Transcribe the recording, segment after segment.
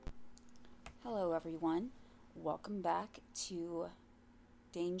Hello, everyone. Welcome back to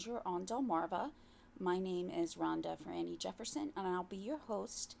Danger on Delmarva. My name is Rhonda Franny Jefferson, and I'll be your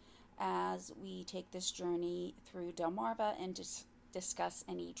host as we take this journey through Delmarva and discuss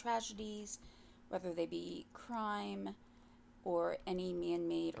any tragedies, whether they be crime or any man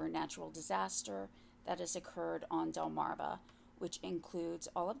made or natural disaster that has occurred on Delmarva, which includes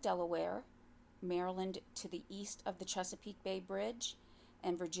all of Delaware, Maryland to the east of the Chesapeake Bay Bridge,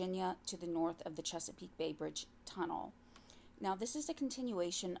 and Virginia to the north of the Chesapeake Bay Bridge Tunnel. Now, this is a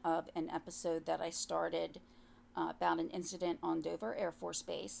continuation of an episode that I started about an incident on Dover Air Force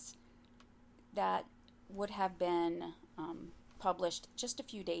Base that would have been published just a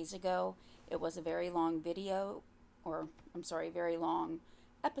few days ago. It was a very long video, or I'm sorry, very long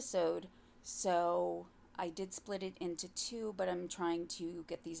episode. So I did split it into two, but I'm trying to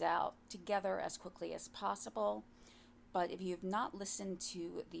get these out together as quickly as possible. But if you have not listened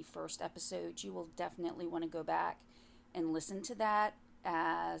to the first episode, you will definitely want to go back and listen to that,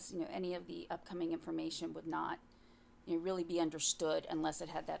 as any of the upcoming information would not really be understood unless it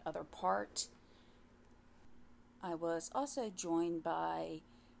had that other part. I was also joined by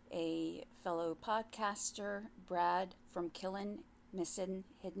a fellow podcaster, Brad from Killin' Missin'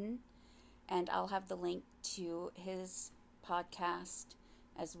 Hidden, and I'll have the link to his podcast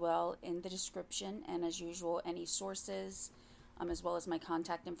as well in the description. And as usual, any sources as well as my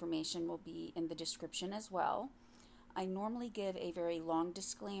contact information will be in the description as well. I normally give a very long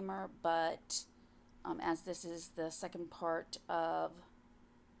disclaimer, but as this is the second part of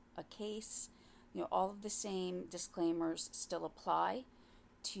a case, all of the same disclaimers still apply.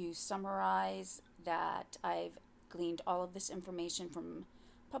 To summarize, that I've gleaned all of this information from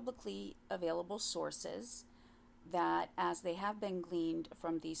publicly available sources, that as they have been gleaned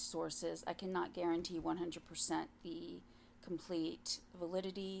from these sources, I cannot guarantee 100% the complete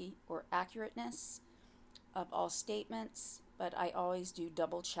validity or accurateness of all statements, but I always do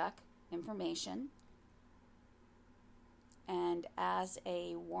double check information. And as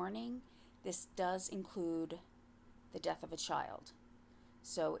a warning, this does include the death of a child.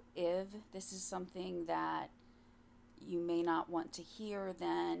 So if this is something that you may not want to hear,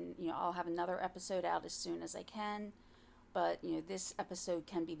 then I'll have another episode out as soon as I can. But this episode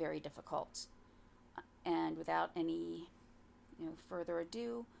can be very difficult. And without any further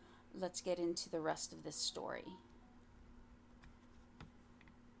ado, let's get into the rest of this story.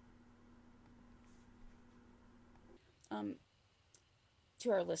 To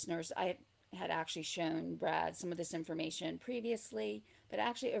our listeners, I had actually shown Brad some of this information previously, but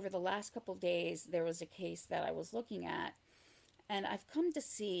actually over the last couple of days, there was a case that I was looking at, and I've come to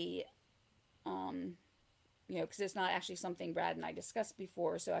see, because it's not actually something Brad and I discussed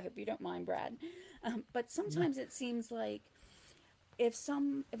before, so I hope you don't mind, Brad. But sometimes it seems like if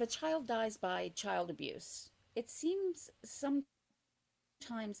a child dies by child abuse, it seems sometimes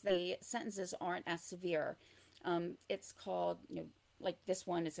the sentences aren't as severe. It's called, like this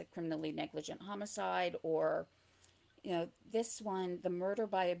one is a criminally negligent homicide, or this one, the murder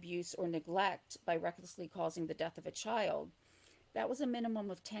by abuse or neglect by recklessly causing the death of a child. That was a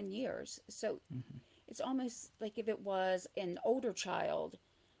minimum of 10 years. So it's almost like if it was an older child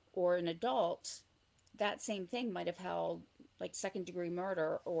or an adult, that same thing might have held, like second degree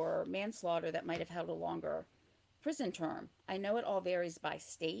murder or manslaughter, that might have held a longer prison term. I know it all varies by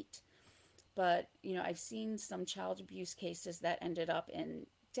state, but I've seen some child abuse cases that ended up in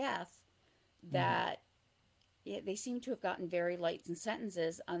death that they seem to have gotten very light in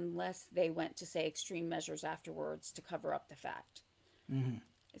sentences unless they went to, say, extreme measures afterwards to cover up the fact.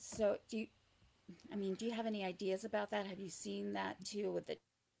 So do you have any ideas about that? Have you seen that too, with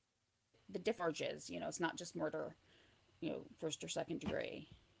the different charges? It's not just murder, first or second degree.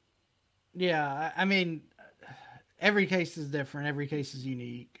 Yeah, I mean, every case is different. Every case is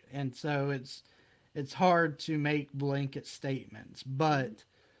unique, and so it's hard to make blanket statements. But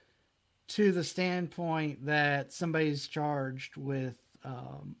to the standpoint that somebody's charged with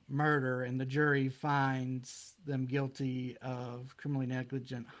murder and the jury finds them guilty of criminally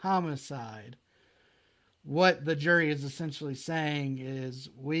negligent homicide, what the jury is essentially saying is,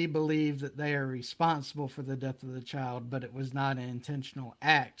 we believe that they are responsible for the death of the child, but it was not an intentional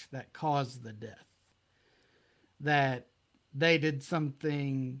act that caused the death. That they did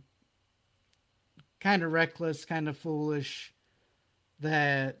something kind of reckless, kind of foolish,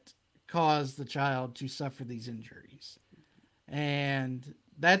 that caused the child to suffer these injuries. And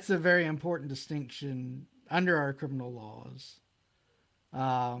that's a very important distinction under our criminal laws,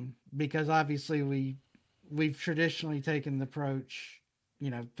 because obviously we've traditionally taken the approach,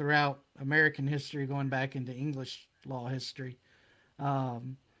 throughout American history, going back into English law history,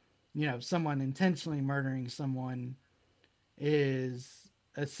 someone intentionally murdering someone is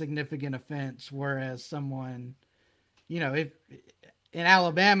a significant offense, whereas someone, if in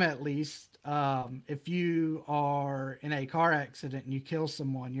Alabama at least, if you are in a car accident and you kill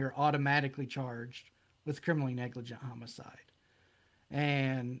someone, you're automatically charged with criminally negligent homicide.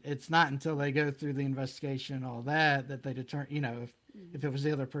 And it's not until they go through the investigation and all that they determine, if it was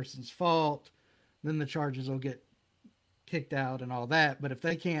the other person's fault, then the charges will get kicked out and all that. But if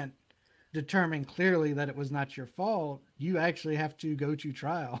they can't determine clearly that it was not your fault, you actually have to go to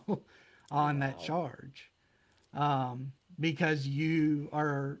trial on that Wow. charge. Because you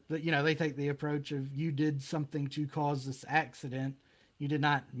are, they take the approach of you did something to cause this accident. You did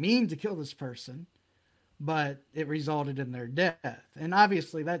not mean to kill this person, but it resulted in their death. And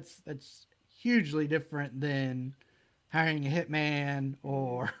obviously that's hugely different than hiring a hitman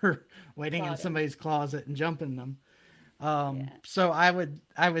or waiting in Plotting. somebody's closet and jumping them. Yeah. So I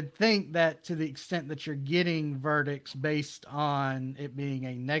would think that to the extent that you're getting verdicts based on it being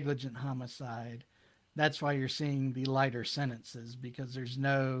a negligent homicide, that's why you're seeing the lighter sentences, because there's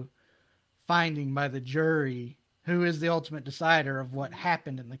no finding by the jury, who is the ultimate decider of what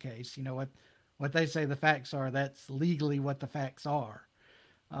happened in the case. What they say the facts are, that's legally what the facts are.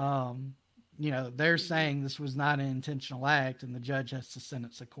 They're Mm-hmm. saying this was not an intentional act, and the judge has to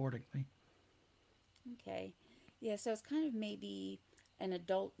sentence accordingly. Okay. Yeah, so it's kind of maybe an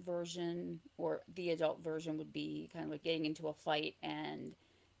adult version, or the adult version would be kind of like getting into a fight and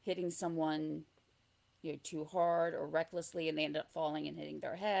hitting someone, too hard or recklessly, and they end up falling and hitting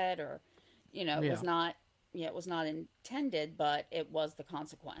their head, or, it was Yeah, not, it was not intended, but it was the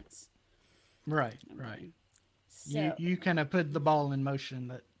consequence. right, right. Okay. You So, you kind of put the ball in motion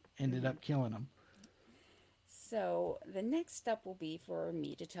that ended mhm. up killing them. So the next step will be for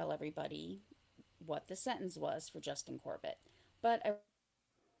me to tell everybody what the sentence was for Justin Corbett. But I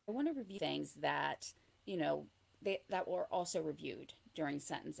want to review things that, that were also reviewed during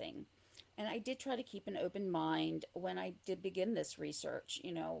sentencing. And I did try to keep an open mind when I did begin this research.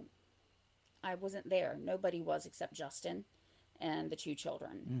 I wasn't there. Nobody was except Justin and the two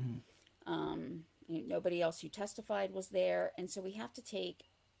children. Mm-hmm. Nobody else who testified was there. And so we have to take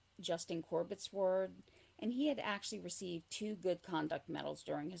Justin Corbett's word. And he had actually received 2 good conduct medals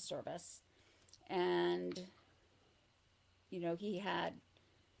during his service. And, he had,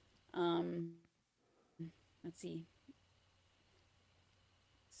 um, let's see.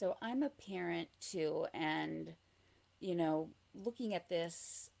 So I'm a parent too. And, looking at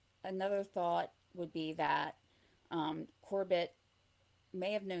this, another thought would be that Corbett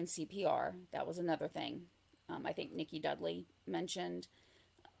may have known CPR. That was another thing. I think Nikki Dudley mentioned.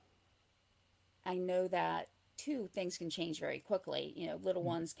 I know that too, things can change very quickly. Little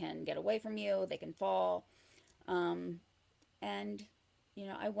ones can get away from you, they can fall. Um, and,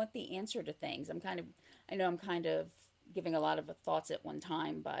 I want the answer to things. I know I'm kind of giving a lot of thoughts at one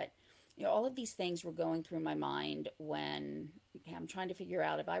time, but, all of these things were going through my mind when, okay, I'm trying to figure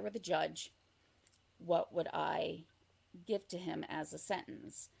out, if I were the judge, what would I give to him as a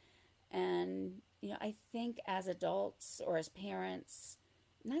sentence? And, I think as adults or as parents,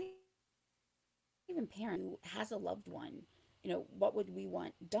 not even parent who has a loved one, what would we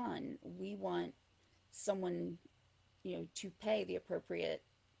want done? We want someone, to pay the appropriate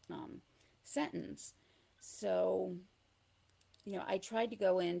um, sentence. So, I tried to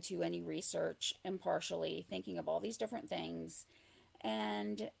go into any research impartially, thinking of all these different things.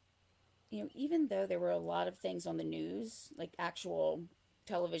 And, even though there were a lot of things on the news, like actual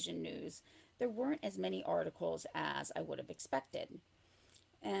television news, there weren't as many articles as I would have expected.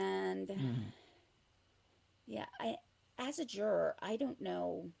 And Mm-hmm. yeah, as a juror, I don't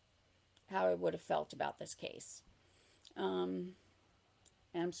know how I would have felt about this case. Um,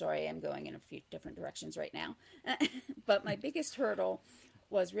 and I'm sorry, I'm going in a few different directions right now. But my biggest hurdle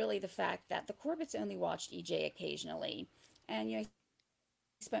was really the fact that the Corbetts only watched EJ occasionally, and he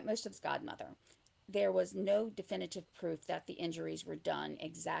spent most of his godmother. There was no definitive proof that the injuries were done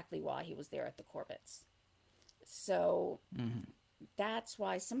exactly while he was there at the Corbetts. So Mm-hmm. that's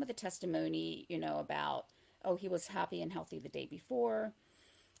why some of the testimony, about, oh, he was happy and healthy the day before,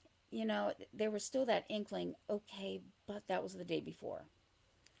 there was still that inkling, okay, but that was the day before.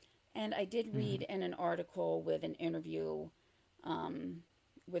 And I did Mm-hmm. read in an article with an interview um,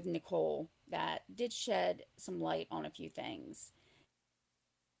 with Nicole that did shed some light on a few things.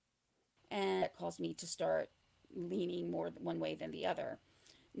 And that caused me to start leaning more one way than the other.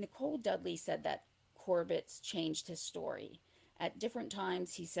 Nicole Dudley said that Corbett's changed his story. At different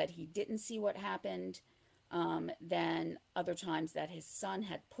times, he said he didn't see what happened. Then other times that his son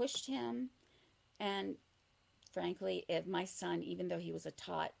had pushed him. And frankly, if my son, even though he was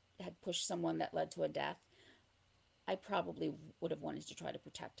had pushed someone that led to a death, I probably would have wanted to try to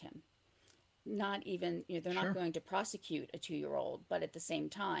protect him. Not even, they're not Sure. going to prosecute a 2-year-old, but at the same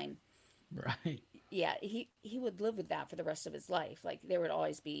time, Right. yeah, he would live with that for the rest of his life. Like there would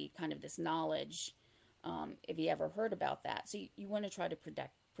always be kind of this knowledge, if he ever heard about that. So you want to try to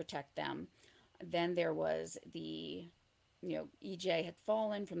protect them. Then there was EJ had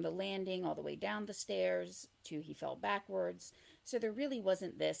fallen from the landing all the way down the stairs to he fell backwards. So there really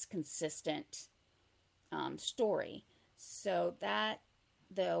wasn't this consistent story. So that,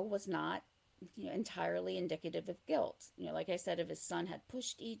 though, was not entirely indicative of guilt. Like I said, if his son had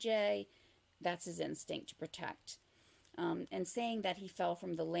pushed EJ, that's his instinct to protect. And saying that he fell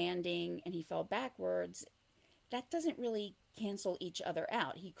from the landing and he fell backwards, that doesn't really cancel each other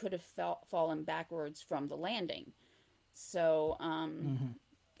out. He could have fallen backwards from the landing. So, Hmm.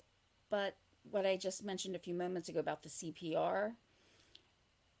 but what I just mentioned a few moments ago about the CPR,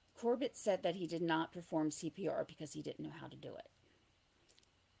 Corbett said that he did not perform CPR because he didn't know how to do it.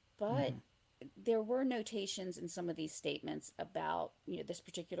 But Hmm. there were notations in some of these statements about this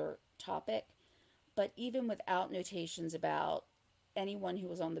particular topic. But even without notations about anyone who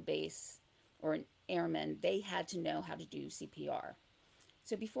was on the base or an airman, they had to know how to do CPR.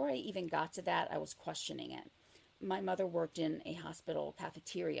 So before I even got to that, I was questioning it. My mother worked in a hospital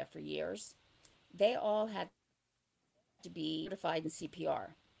cafeteria for years. They all had to be certified in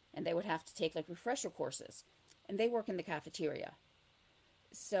CPR, and they would have to take like refresher courses, and they work in the cafeteria.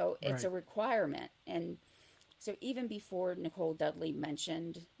 So it's Right. a requirement. And so even before Nicole Dudley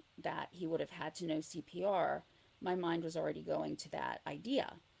mentioned that he would have had to know CPR, my mind was already going to that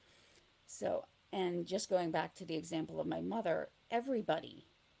idea. So, and just going back to the example of my mother, everybody,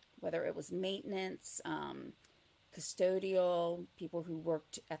 whether it was maintenance, custodial, people who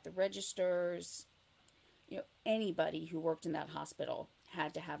worked at the registers, anybody who worked in that hospital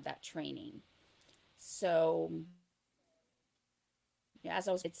had to have that training. So, as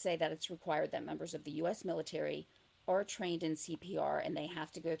I was going to say, that it's required that members of the U.S. military are trained in CPR and they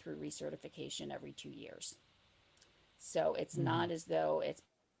have to go through recertification every 2 years. So it's Hmm. not as though it's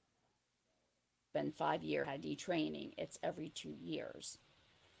been 5 years had training, it's every 2 years.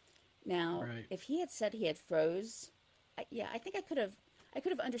 Now, Right. if he had said he had froze, yeah, I think I could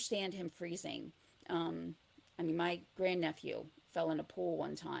have understand him freezing. Um, I mean, my grandnephew fell in a pool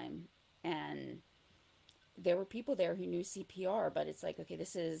one time, and there were people there who knew CPR, but it's like, okay,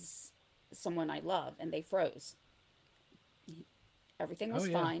 this is someone I love, and they froze. Everything Oh was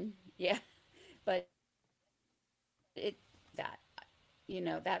yeah. fine, yeah, but it that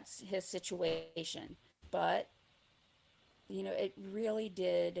that's his situation. But it really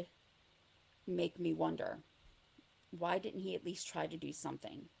did make me wonder, why didn't he at least try to do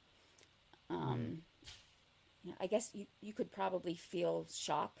something? Hmm. Um, I guess you could probably feel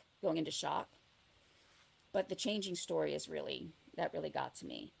shock, going into shock, but the changing story is really got to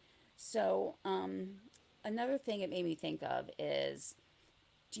me. So, another thing it made me think of is,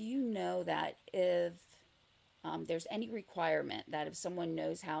 do you know that if there's any requirement that if someone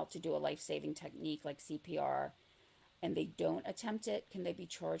knows how to do a life saving technique like CPR and they don't attempt it, can they be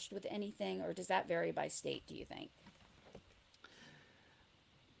charged with anything, or does that vary by state, do you think?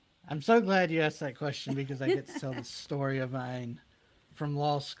 I'm so glad you asked that question because I get to tell the story of mine from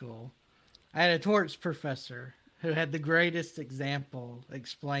law school. I had a torts professor who had the greatest example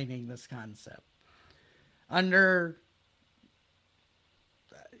explaining this concept. Under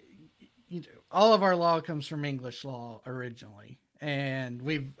all of our law comes from English law originally, and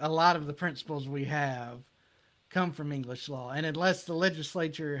we've a lot of the principles we have come from English law. And unless the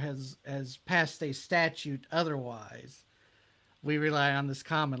legislature has passed a statute otherwise, we rely on this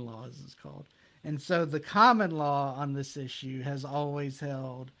common law, as it's called. And so the common law on this issue has always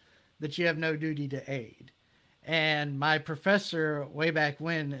held that you have no duty to aid. And my professor, way back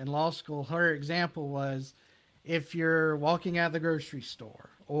when in law school, her example was if you're walking out of the grocery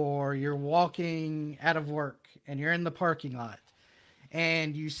store or you're walking out of work and you're in the parking lot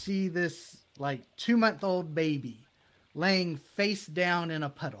and you see this like 2 month old baby laying face down in a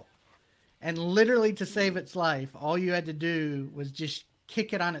puddle. And literally, to save its life, all you had to do was just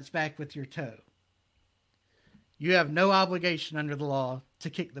kick it on its back with your toe. You have no obligation under the law to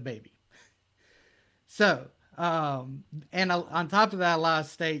kick the baby. So, and on top of that, a lot of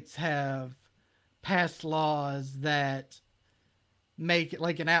states have passed laws that make it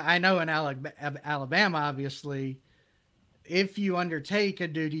like I know in Alabama, obviously, if you undertake a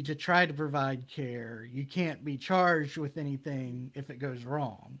duty to try to provide care, you can't be charged with anything if it goes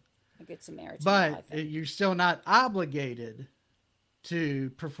wrong. A good Samaritan law, But I think. you're still not obligated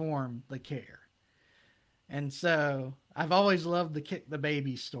to perform the care. And so I've always loved the kick the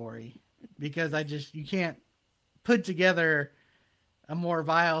baby story because you can't put together a more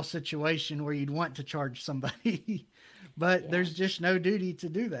vile situation where you'd want to charge somebody. But Yeah. there's just no duty to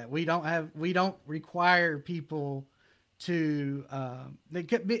do that. We don't require people to, they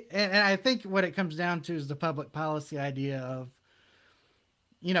could be, and I think what it comes down to is the public policy idea of,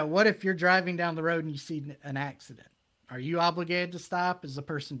 what if you're driving down the road and you see an accident? Are you obligated to stop? Is the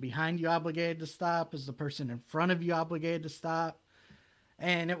person behind you obligated to stop? Is the person in front of you obligated to stop?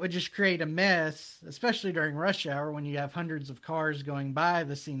 And it would just create a mess, especially during rush hour when you have hundreds of cars going by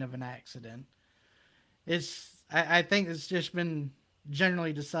the scene of an accident. I think it's just been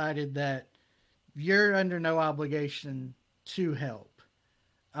generally decided that you're under no obligation to help.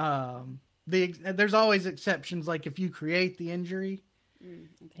 There's always exceptions, like if you create the injury,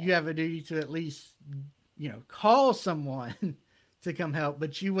 Okay. you have a duty to at least, call someone to come help,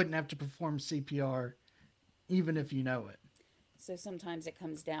 but you wouldn't have to perform CPR even if you know it. So sometimes it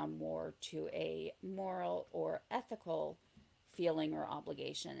comes down more to a moral or ethical feeling or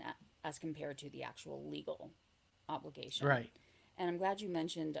obligation as compared to the actual legal obligation. Right. And I'm glad you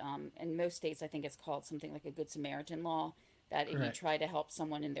mentioned, in most states, I think it's called something like a Good Samaritan law, that if you Correct. try to help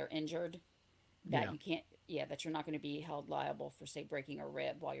someone and they're injured, that Yeah. you can't, yeah, that you're not going to be held liable for, say, breaking a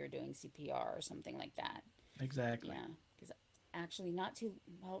rib while you're doing CPR or something like that. Exactly. Yeah, because actually,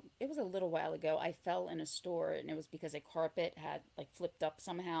 well, it was a little while ago. I fell in a store, and it was because a carpet had like flipped up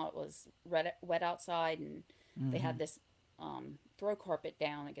somehow. It was wet outside, and they Mm-hmm. had this throw carpet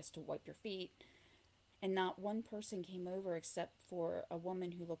down, I guess, to wipe your feet. And not one person came over except for a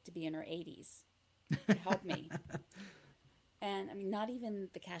woman who looked to be in her 80s to help me. And I mean, not even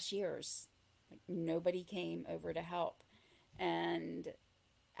the cashiers. Like, nobody came over to help. And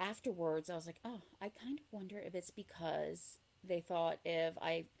afterwards, I was like, oh, I kind of wonder if it's because they thought if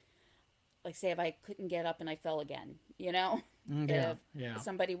I, like, say, if I couldn't get up and I fell again, Yeah. if Yeah.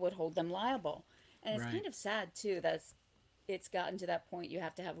 somebody would hold them liable. And it's Right. kind of sad, too, that it's gotten to that point you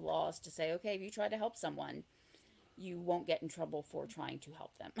have to have laws to say, okay, if you try to help someone, you won't get in trouble for trying to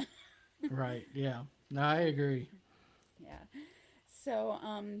help them. Right. Yeah. No, I agree. Yeah. So,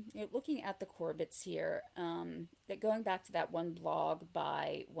 looking at the Corbetts here, that going back to that one blog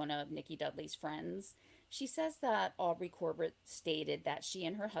by one of Nikki Dudley's friends, she says that Aubrey Corbett stated that she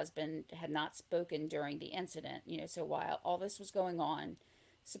and her husband had not spoken during the incident. So while all this was going on,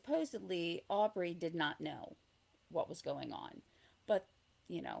 supposedly Aubrey did not know what was going on. But,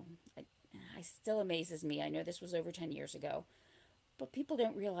 you know, I, I still amazes me. I know this was over 10 years ago, but people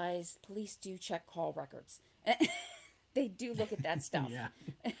don't realize police do check call records. They do look at that stuff. Yeah.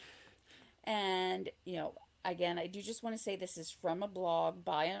 And, again, I do just want to say this is from a blog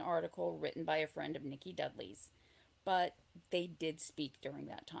by an article written by a friend of Nikki Dudley's, but they did speak during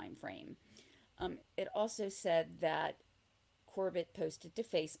that time frame. It also said that Corbett posted to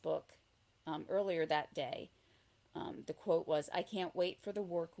Facebook earlier that day. The quote was, "I can't wait for the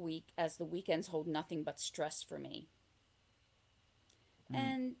work week as the weekends hold nothing but stress for me."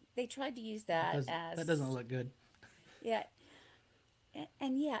 And they tried to use that as... That doesn't look good. Yeah.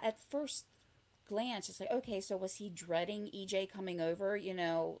 And yeah, at first glance, it's like, okay, so was he dreading EJ coming over?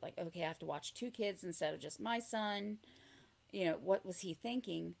 Like, okay, I have to watch two kids instead of just my son. What was he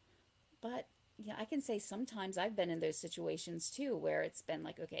thinking? But, yeah, I can say sometimes I've been in those situations too, where it's been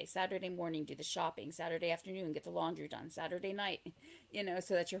like, okay, Saturday morning, do the shopping, Saturday afternoon, get the laundry done, Saturday night,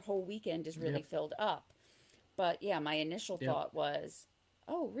 so that your whole weekend is really Yep. filled up. But, yeah, my initial Yep. thought was,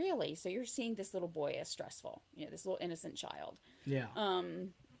 oh, really? So you're seeing this little boy as stressful, this little innocent child. Yeah.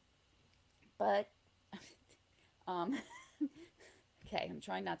 But, um, okay, I'm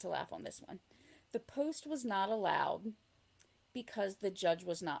trying not to laugh on this one. The post was not allowed because the judge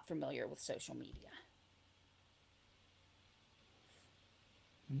was not familiar with social media.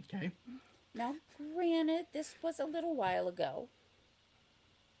 Okay. Now, granted, this was a little while ago,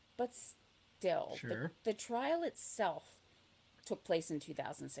 but still, Sure. the trial itself took place in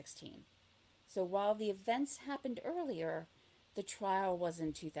 2016. So while the events happened earlier, the trial was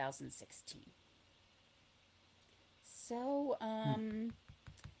in 2016. So,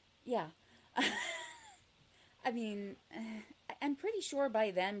 yeah. I mean, I'm pretty sure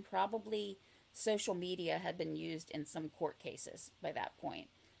by then probably social media had been used in some court cases by that point.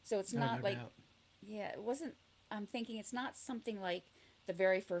 So it's Oh, not no like, doubt. yeah, it wasn't, I'm thinking it's not something like the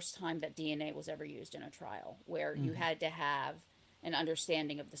very first time that DNA was ever used in a trial, where you had to have an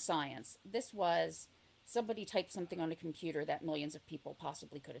understanding of the science. This was somebody typed something on a computer that millions of people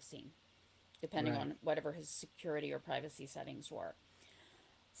possibly could have seen, depending Right. on whatever his security or privacy settings were.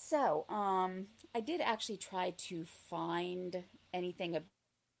 So, I did actually try to find anything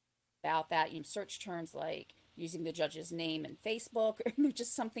about that. You search terms like using the judge's name in Facebook, or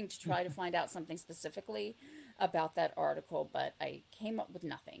just something to try to find out something specifically about that article, but I came up with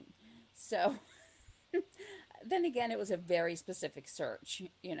nothing. So then again, it was a very specific search,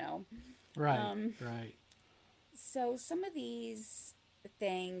 you know. Right, Um, right. so some of these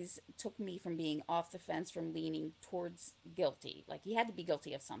things took me from being off the fence from leaning towards guilty. Like he had to be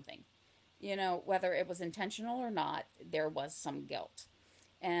guilty of something. You know, whether it was intentional or not, there was some guilt.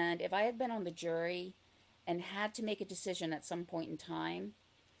 And if I had been on the jury and had to make a decision at some point in time,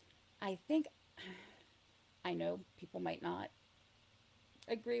 I think, I know people might not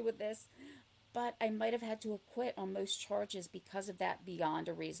agree with this, but I might have had to acquit on most charges because of that beyond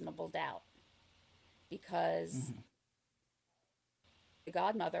a reasonable doubt. Because Hmm. the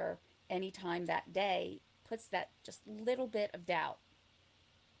godmother, anytime that day, puts that just little bit of doubt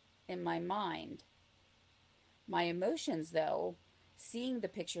in my mind. My emotions, though, seeing the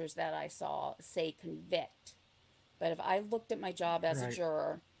pictures that I saw, say convict. But if I looked at my job as a Right,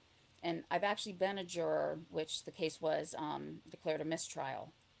 juror, and I've actually been a juror, which the case was declared a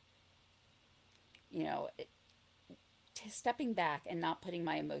mistrial, you know, stepping back and not putting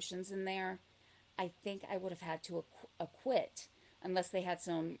my emotions in there, I think I would have had to acquit unless they had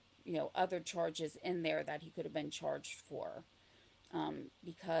some, other charges in there that he could have been charged for.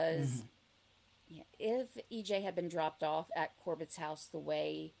 Because hmm, yeah, if EJ had been dropped off at Corbett's house the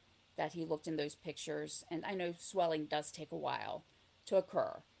way that he looked in those pictures, and I know swelling does take a while to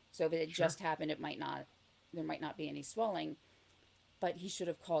occur. So if it had sure. just happened, there might not be any swelling, but he should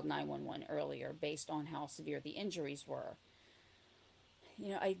have called 911 earlier based on how severe the injuries were. You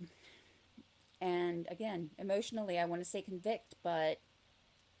know, I, and again, emotionally, I want to say convict, but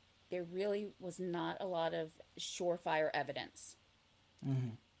there really was not a lot of surefire evidence.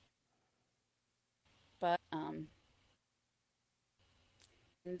 Hmm. But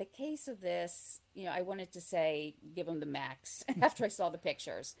in the case of this, I wanted to say give him the max after I saw the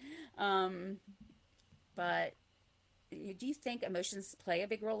pictures. Um, but do you think emotions play a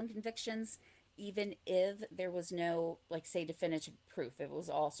big role in convictions, even if there was no, like, say, definitive proof? It was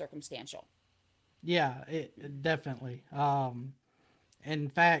all circumstantial. Yeah, it definitely. In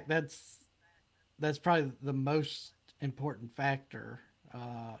fact, that's probably the most important factor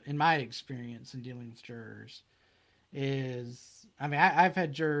in my experience in dealing with jurors. Is I mean, I've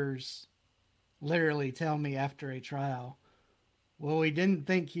had jurors literally tell me after a trial, "Well, we didn't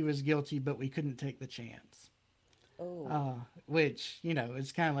think he was guilty, but we couldn't take the chance." Oh, Which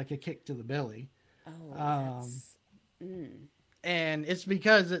is kind of like a kick to the belly. oh, Um, that's, mm, and it's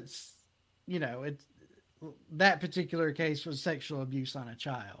because it's that particular case was sexual abuse on a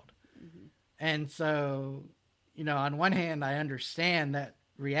child. mm-hmm, And so, on one hand, I understand that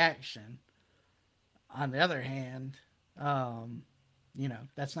reaction. On the other hand, um,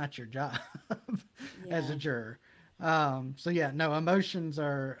 that's not your job as a yeah, juror. So yeah, no, emotions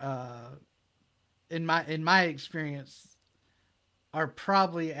are, in my experience, are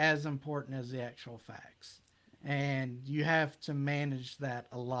probably as important as the actual facts, and you have to manage that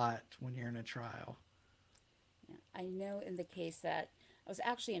a lot when you're in a trial. yeah. I know in the case that I was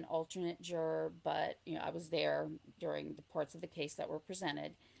actually an alternate juror, but I was there during the parts of the case that were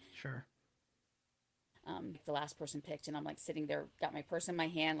presented. Sure. The last person picked, and I'm like sitting there, got my purse in my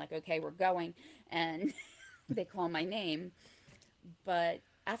hand, like, okay, we're going, and they call my name. But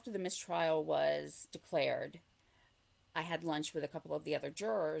after the mistrial was declared, I had lunch with a couple of the other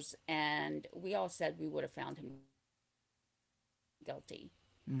jurors, and we all said we would have found him guilty,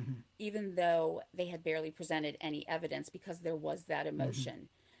 Hmm. even though they had barely presented any evidence because there was that Hmm. emotion.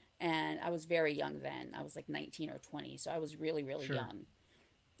 And I was very young then. I was like 19 or 20, so I was really, really Sure. young.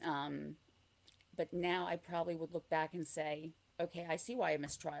 Um, but now I probably would look back and say, okay, I see why a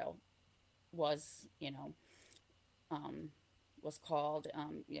mistrial was, um, was called.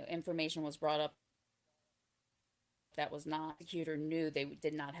 Information was brought up that was not the prosecutor knew they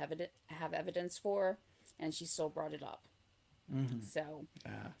did not have evidence for, and she still brought it up. Hmm. So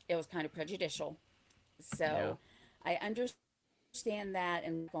Yeah. it was kind of prejudicial. Yeah. So I understand that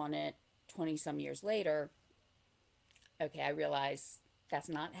and look on it 20 some years later. Okay, I realize that's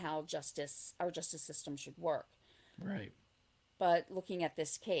not how our justice system should work. Right. But looking at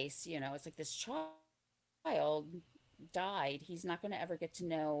this case, it's like this child died. He's not going to ever get to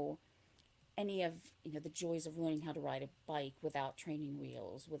know any of the joys of learning how to ride a bike without training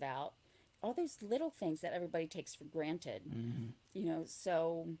wheels, without all those little things that everybody takes for granted. Hmm.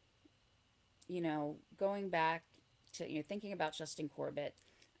 So going back to thinking about Justin Corbett,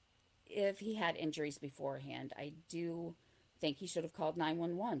 if he had injuries beforehand, I do think he should have called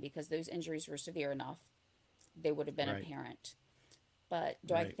 911 because those injuries were severe enough. They would have been Right. apparent. But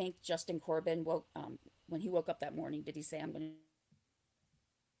do I Right. think Justin Corbin woke when he woke up that morning? Did he say, "I'm going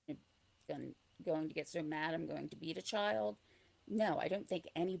to get so mad I'm going to beat a child"? No, I don't think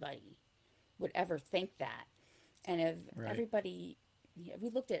anybody would ever think that. And if Right. everybody, we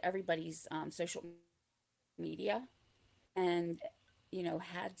looked at everybody's social media, and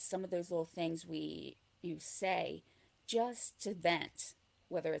had some of those little things we you say just to vent,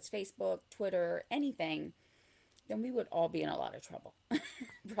 whether it's Facebook, Twitter, anything, then we would all be in a lot of trouble, Yeah.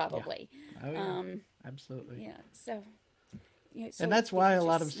 probably. Oh yeah. Um, Absolutely. yeah. So And so that's if why you a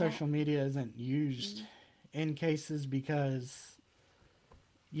lot just of snap. social media isn't used Mm, in cases because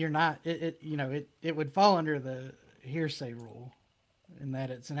you're not it would fall under the hearsay rule in that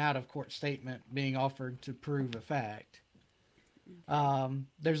it's an out of court statement being offered to prove a fact. okay.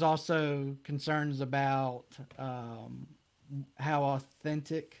 There's also concerns about how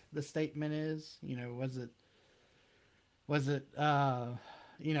authentic the statement is. Was it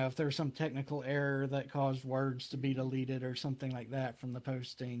if there was some technical error that caused words to be deleted or something like that from the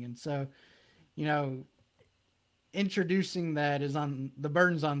posting. And so, you know, introducing that is on the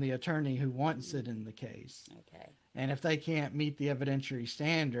burden's on the attorney who wants it in the case. Okay. And if they can't meet the evidentiary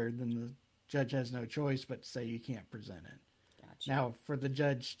standard, then the judge has no choice but to say you can't present it. Gotcha. Now, for the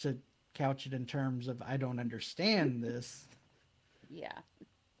judge to couch it in terms of I don't understand this, Yeah.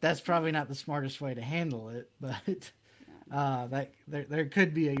 that's probably not the smartest way to handle it. But Um, that there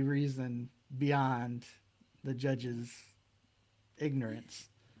could be a reason beyond the judge's ignorance.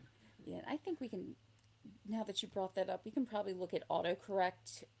 yeah. I think we can. Now that you brought that up, we can probably look at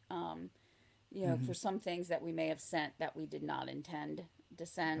autocorrect. Hmm. For some things that we may have sent that we did not intend to Oh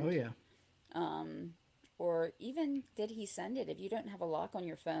send. yeah. Um, or even did he send it? If you don't have a lock on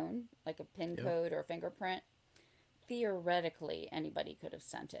your phone, like a PIN Yep. code or a fingerprint, theoretically anybody could have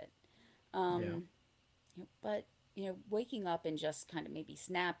sent it. Yeah. Um, but waking up and just kind of maybe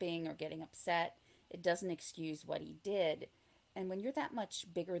snapping or getting upset, it doesn't excuse what he did. And when you're that much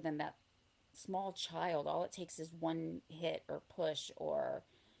bigger than that small child, all it takes is one hit or push or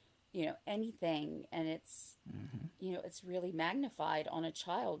anything, and Hmm. it's really magnified on a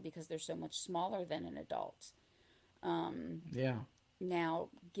child because they're so much smaller than an adult. Um, Yeah. Now,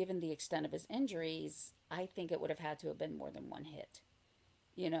 given the extent of his injuries, I think it would have had to have been more than one hit.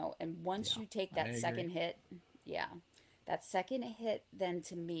 And once Yeah. you take I that agree. second hit, yeah, that second hit then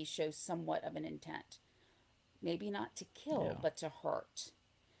to me shows somewhat of an intent. Maybe not to kill, Yeah. but to hurt.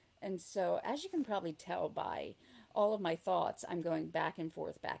 And so, as you can probably tell by all of my thoughts, I'm going back and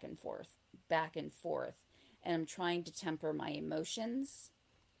forth, back and forth, back and forth. And I'm trying to temper my emotions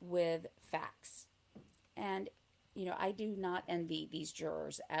with facts. And, I do not envy these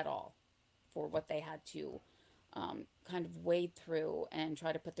jurors at all for what they had to kind of wade through and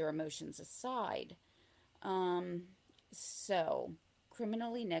try to put their emotions aside. Um, so,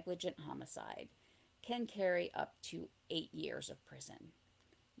 criminally negligent homicide can carry up to 8 years of prison.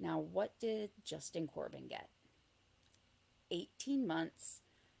 Now, what did Justin Corbin get? 18 months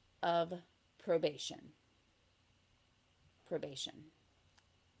of probation. Probation.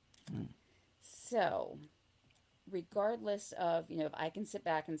 Mm. So, regardless of, if I can sit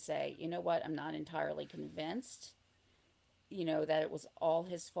back and say, you know what, I'm not entirely convinced, that it was all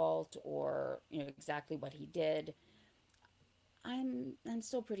his fault or, exactly what he did, I'm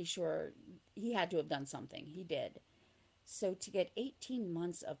still pretty sure he had to have done something. He did. So to get 18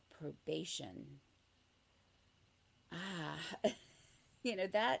 months of probation, ah,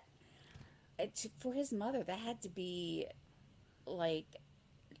 that for his mother, that had to be like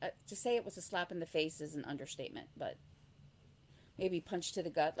to say it was a slap in the face is an understatement, but maybe punch to the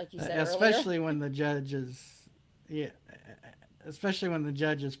gut, like you said earlier. Especially when the judge is, yeah, especially when the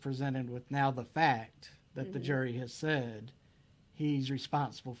judge is presented with now the fact that the Hmm. jury has said he's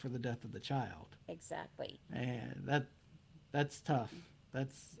responsible for the death of the child, Exactly. and that's tough.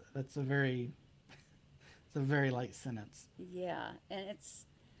 That's a very it's a very light sentence. Yeah, and it's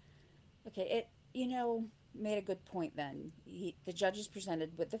okay. It made a good point. Then the judge is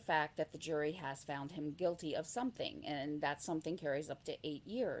presented with the fact that the jury has found him guilty of something, and that something carries up to 8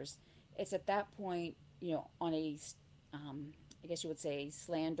 years. It's at that point, on a um, I guess you would say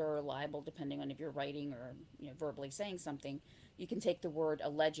slander or libel, depending on if you're writing or verbally saying something. You can take the word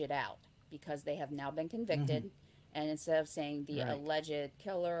alleged out because they have now been Hmm. convicted, and instead of saying the Right. alleged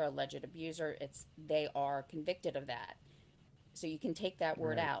killer, alleged abuser, it's they are convicted of that. So you can take that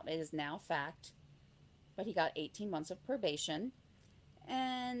word Right. out. It is now fact, but he got 18 months of probation.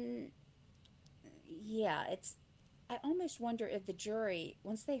 And yeah, I almost wonder if the jury,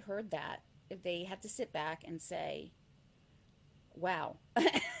 once they heard that, if they had to sit back and say, wow,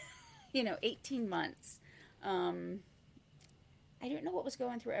 18 months. Um, I don't know what was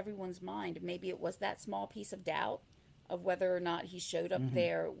going through everyone's mind. Maybe it was that small piece of doubt of whether or not he showed up Mm-hmm.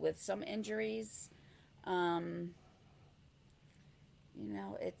 there with some injuries. Um,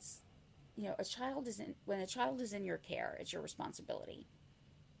 it's a child isn't when a child is in your care, it's your responsibility.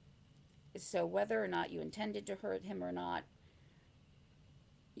 So whether or not you intended to hurt him or not,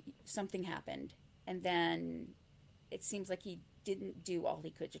 something happened, and then it seems like he didn't do all he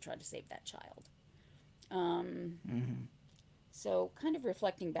could to try to save that child. Um, Mm-hmm. so kind of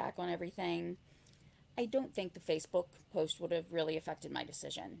reflecting back on everything, I don't think the Facebook post would have really affected my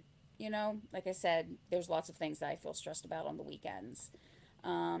decision. Like I said, there's lots of things that I feel stressed about on the weekends.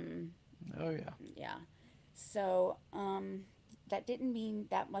 Um, Oh yeah. yeah. So that didn't mean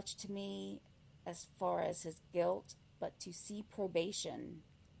that much to me as far as his guilt, but to see probation,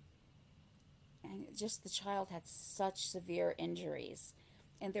 and just the child had such severe injuries.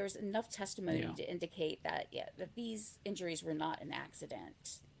 And there was enough testimony Yeah. to indicate that, yeah, that these injuries were not an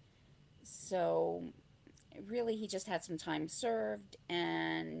accident. So really, he just had some time served,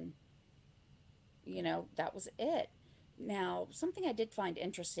 and that was it. Now, something I did find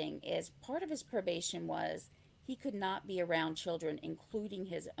interesting is part of his probation was he could not be around children, including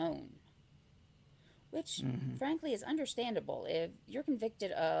his own, which Mm-hmm. frankly is understandable. If you're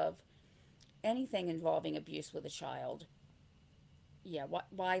convicted of anything involving abuse with a child, yeah,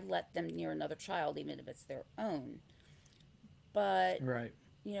 why let them near another child, even if it's their own? But, Right.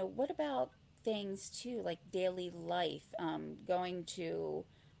 what about things too, like daily life, going to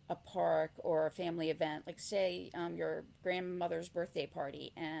a park or a family event, like say your grandmother's birthday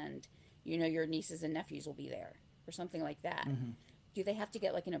party, and your nieces and nephews will be there, or something like that. Mm-hmm. Do they have to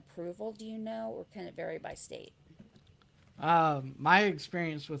get like an approval, do you know, or can it vary by state? My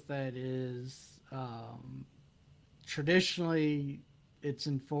experience with that is traditionally it's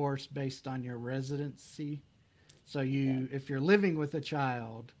enforced based on your residency. So Okay. if you're living with a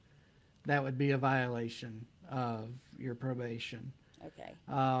child, that would be a violation of your probation. Okay.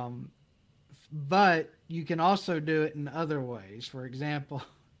 Um, but you can also do it in other ways. For example,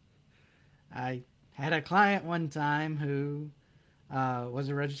 I had a client one time who was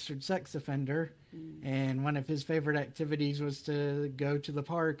a registered sex offender, Mm. and one of his favorite activities was to go to the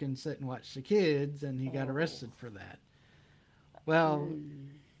park and sit and watch the kids, and he got Oh. arrested for that. Well, Mm.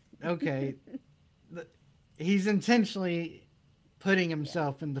 okay, he's intentionally putting Yeah.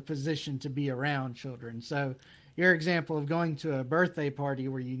 himself in the position to be around children. So, your example of going to a birthday party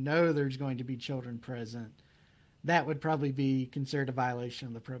where you know there's going to be children present, that would probably be considered a violation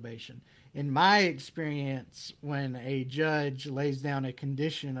of the probation. In my experience, when a judge lays down a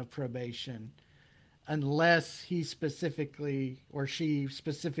condition of probation, unless he specifically or she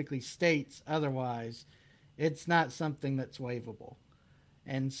specifically states otherwise, it's not something that's waivable.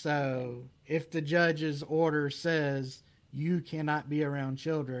 And Okay. so, if the judge's order says you cannot be around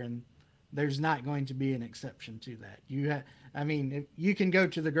children, there's not going to be an exception to that. I mean, you can go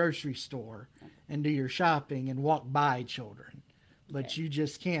to the grocery store and do your shopping and walk by children, but Okay. you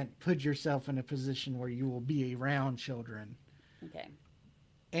just can't put yourself in a position where you will be around children Okay.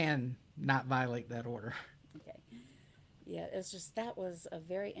 and not violate that order. Okay. Yeah, it's just that was a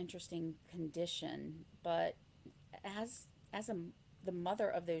very interesting condition, but as the mother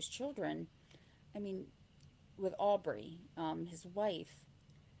of those children, I mean, with Aubrey, his wife,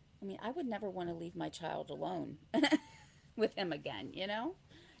 I mean, I would never want to leave my child alone with him again,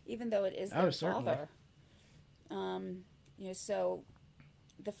 even though it is Oh, their certainly. father. Um, so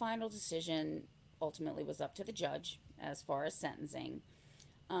the final decision ultimately was up to the judge as far as sentencing.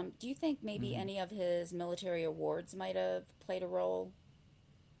 Do you think maybe Hmm. any of his military awards might have played a role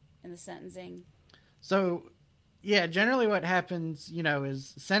in the sentencing? So, yeah, generally what happens,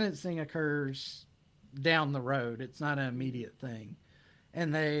 is sentencing occurs down the road. It's not an Mm. immediate thing.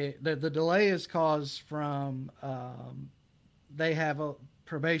 And the delay is caused from they have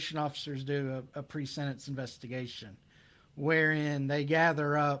probation officers do a pre-sentence investigation wherein they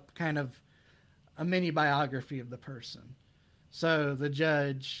gather up kind of a mini biography of the person. So the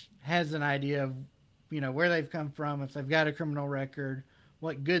judge has an idea of where they've come from, if they've got a criminal record,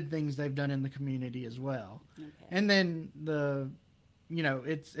 what good things they've done in the community as well. Okay. And then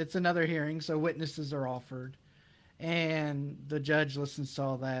it's another hearing, so witnesses are offered, and the judge listens to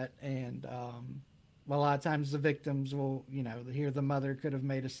all that, and a lot of times the victims will hear the mother could have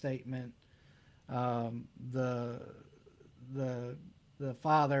made a statement, um, the the the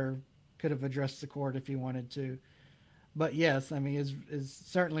father could have addressed the court if he wanted to. But yes, I mean,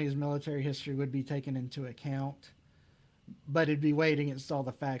 certainly his military history would be taken into account, but it'd be weighed against all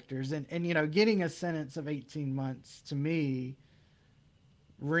the factors. And getting a sentence of 18 months to me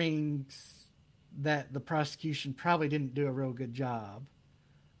rings that the prosecution probably didn't do a real good job.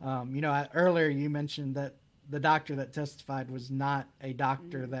 Earlier you mentioned that the doctor that testified was not a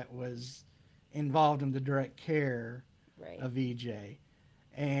doctor that was involved in the direct care Right. of EJ.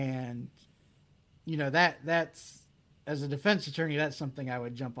 And, that's, as a defense attorney, that's something I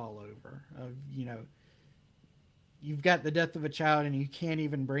would jump all over. You've got the death of a child and you can't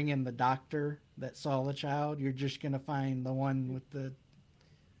even bring in the doctor that saw the child. You're just going to find the one with the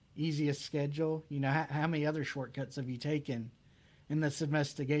easiest schedule. How many other shortcuts have you taken in this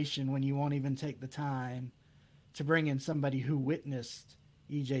investigation when you won't even take the time to bring in somebody who witnessed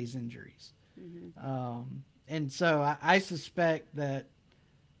EJ's injuries? And so I suspect that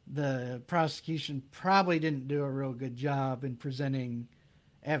the prosecution probably didn't do a real good job in presenting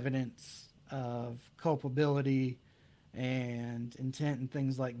evidence of culpability and intent and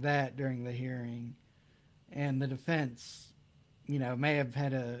things like that during the hearing. And the defense, may have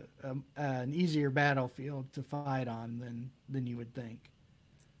had an easier battlefield to fight on than you would think.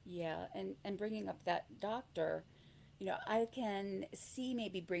 Yeah, and bringing up that doctor, I can see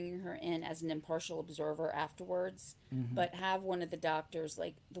maybe bringing her in as an impartial observer afterwards, but have one of the doctors,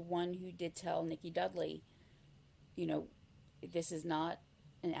 like the one who did tell Nikki Dudley, this is not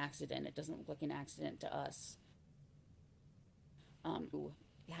an accident. It doesn't look like an accident to us. Who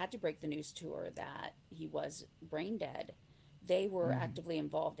had to break the news to her that he was brain dead. They were actively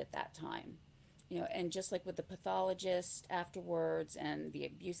involved at that time. And just like with the pathologist afterwards and the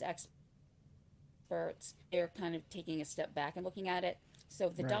abuse experts, they're kind of taking a step back and looking at it. So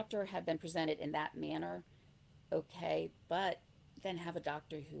if the doctor had been presented in that manner, okay, but then have a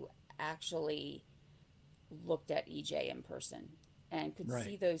doctor who actually looked at EJ in person and could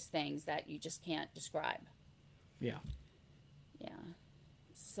see those things that you just can't describe. Yeah. Yeah.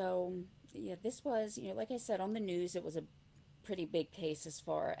 So, this was, like I said, on the news, it was a pretty big case as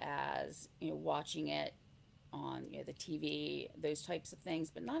far as, watching it on, the TV, those types of things,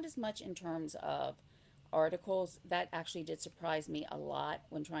 but not as much in terms of articles. That actually did surprise me a lot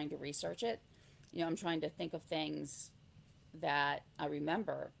when trying to research it. I'm trying to think of things that I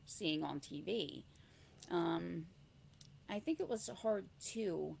remember seeing on TV. I think it was hard,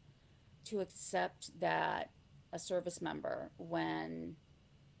 too, to accept that a service member when,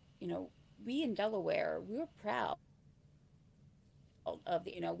 we in Delaware, we were proud of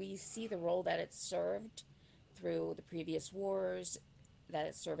we see the role that it's served through the previous wars, that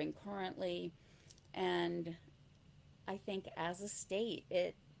it's serving currently. And I think as a state,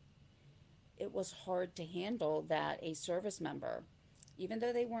 it was hard to handle that a service member, even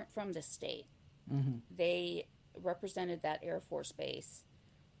though they weren't from the state, they represented that Air Force base,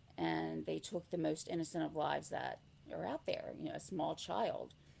 and they took the most innocent of lives that are out there, a small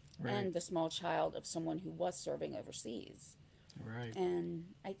child, and the small child of someone who was serving overseas. Right. And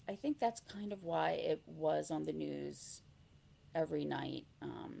I think that's kind of why it was on the news every night.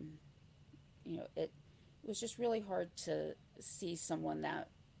 It was just really hard to see someone that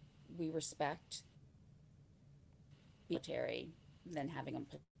we respect, military, than having them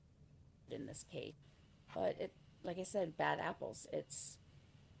put in this case. But like I said, bad apples.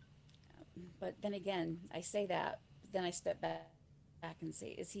 But then again, I say that, then I step back and say,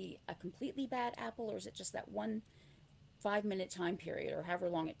 is he a completely bad apple, or is it just that 1 5-minute time period, or however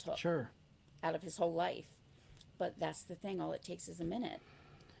long it took out of his whole life? But that's the thing, all it takes is a minute.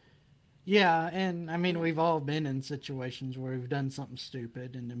 Yeah, and I mean, we've all been in situations where we've done something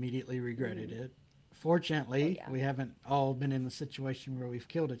stupid and immediately regretted it. Fortunately, we haven't all been in the situation where we've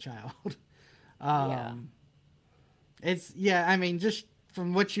killed a child. I mean, just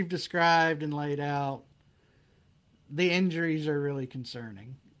from what you've described and laid out, the injuries are really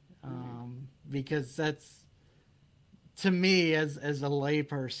concerning. Because that's, to me, as a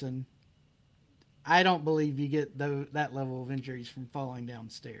layperson, I don't believe you get that level of injuries from falling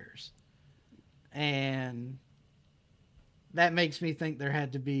downstairs. And that makes me think there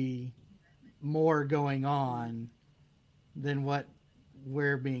had to be more going on than what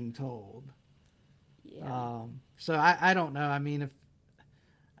we're being told. Yeah. So I don't know. I mean, if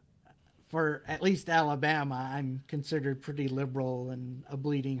for at least Alabama, I'm considered pretty liberal and a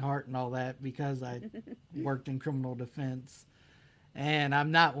bleeding heart and all that because I worked in criminal defense. And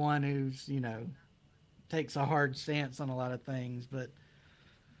I'm not one who's, takes a hard stance on a lot of things, but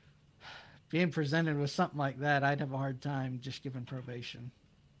being presented with something like that, I'd have a hard time just giving probation.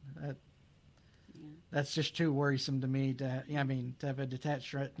 That's just too worrisome to me to have a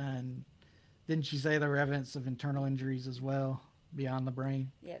detached retina. And didn't you say there were evidence of internal injuries as well beyond the brain?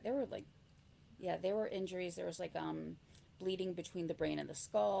 Yeah, there were injuries. There was bleeding between the brain and the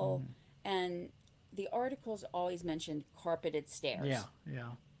skull. And the articles always mentioned carpeted stairs.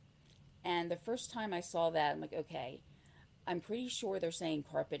 Yeah. And the first time I saw that, I'm like, okay, I'm pretty sure they're saying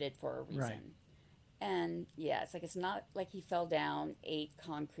carpeted for a Right. reason. And yeah, it's not like he fell down 8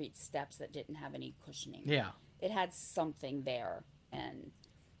 concrete steps that didn't have any cushioning. Yeah. It had something there. And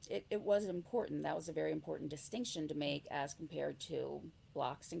it was important. That was a very important distinction to make as compared to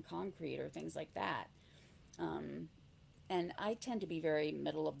blocks and concrete or things like that. Um, and I tend to be very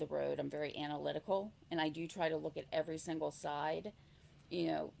middle of the road. I'm very analytical, and I do try to look at every single side.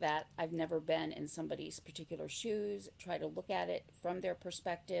 That I've never been in somebody's particular shoes, try to look at it from their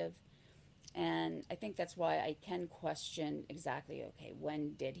perspective. And I think that's why I can question exactly, okay,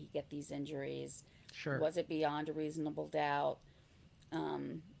 when did he get these injuries? Sure. Was it beyond a reasonable doubt?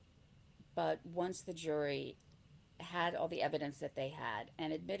 Um, but once the jury had all the evidence that they had,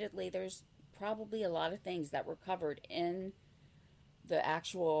 and admittedly, there's probably a lot of things that were covered in the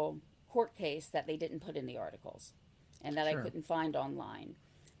actual court case that they didn't put in the articles and that I Sure. couldn't find online.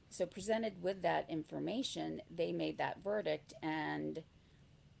 So, presented with that information, they made that verdict, and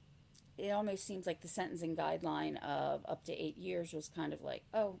it almost seems like the sentencing guideline of up to 8 years was kind of like,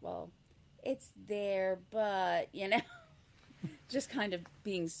 oh, well, it's there, but, just kind of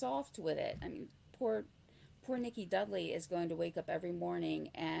being soft with it. I mean, poor Nikki Dudley is going to wake up every morning,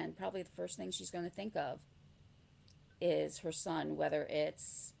 and probably the first thing she's going to think of is her son, whether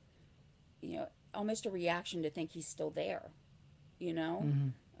it's, almost a reaction to think he's still there, you know? Hmm.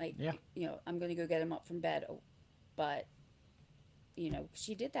 Like, Yeah. I'm going to go get him up from bed. Oh, but,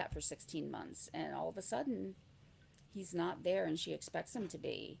 she did that for 16 months, and all of a sudden, he's not there, and she expects him to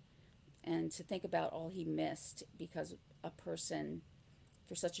be. And to think about all he missed because a person,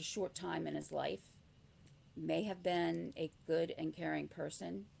 for such a short time in his life, may have been a good and caring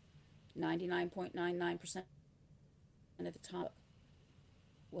person 99.99% of the time,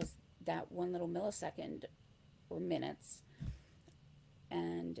 was that one little millisecond or minutes,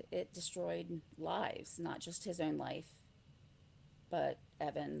 and it destroyed lives, not just his own life, but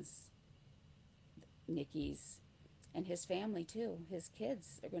Evan's, Nikki's, and his family too. His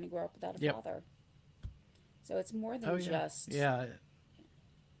kids are going to grow up without a Yep. father. So it's more than Oh yeah. just Yeah.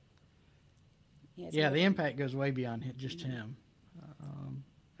 yeah, it's Yeah. more The than impact goes way beyond just mhm, him,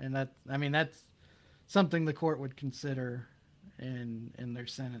 and that's something the court would consider in their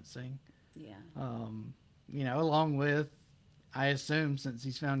sentencing. yeah, Um, along with, I assume since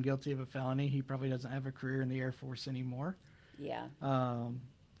he's found guilty of a felony, he probably doesn't have a career in the Air Force anymore. yeah,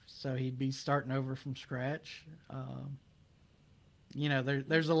 So he'd be starting over from scratch.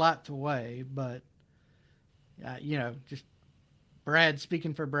 There's a lot to weigh, but just Brad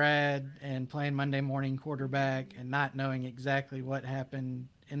speaking for Brad and playing Monday morning quarterback and not knowing exactly what happened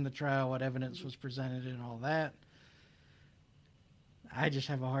in the trial, what evidence was presented, and all that. I just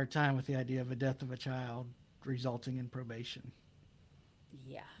have a hard time with the idea of a death of a child resulting in probation.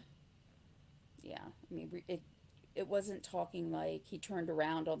 yeah, yeah. I mean, it wasn't talking like he turned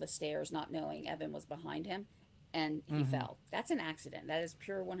around on the stairs not knowing Evan was behind him and he Hmm. fell. That's an accident. That is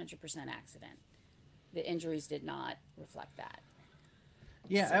pure 100% accident. The injuries did not reflect that.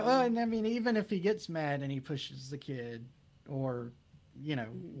 Yeah, well, So, and I mean, even if he gets mad and he pushes the kid, or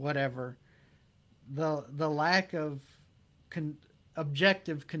mhm, whatever, the lack of con-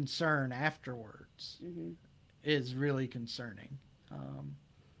 objective concern afterwards mhm, is really concerning. Um,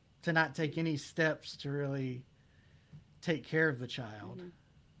 to not take any steps to really take care of the child mhm.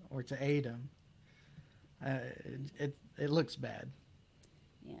 or to aid him, it looks bad.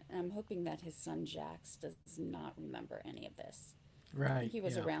 Yeah, and I'm hoping that his son Jax does not remember any of this. I think Right. he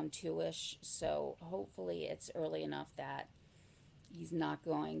was Yeah. around 2ish, so hopefully it's early enough that he's not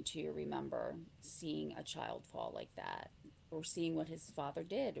going to remember seeing a child fall like that or seeing what his father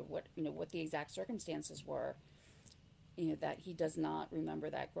did or what the exact circumstances were. That he does not remember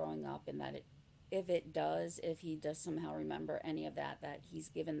that growing up, and that if he does somehow remember any of that, that he's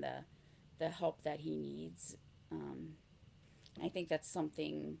given the help that he needs. Um, I think that's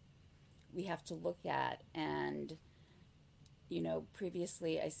something we have to look at. And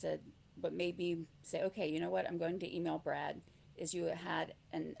previously I said, but maybe say, okay, you know what, I'm going to email Brad. Is you had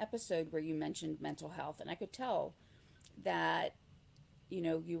an episode where you mentioned mental health, and I could tell that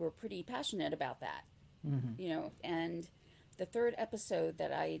you were pretty passionate about that. Hmm. And the third episode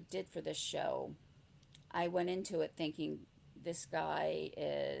that I did for this show, I went into it thinking this guy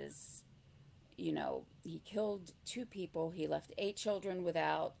is, he killed 2 people. He left 8 children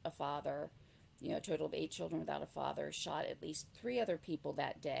without a father, a total of 8 children without a father, shot at least 3 other people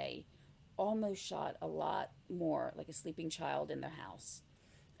that day, almost shot a lot more, like a sleeping child in their house.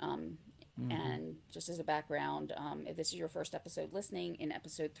 Um, Hmm. and just as a background, if this is your first episode listening, in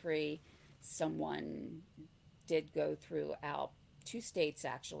episode 3, someone did go throughout 2 states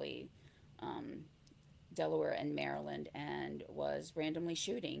actually, Delaware and Maryland, and was randomly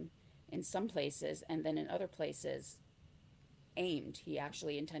shooting in some places, and then in other places aimed. He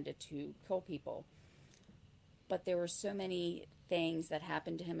actually intended to kill people. But there were so many things that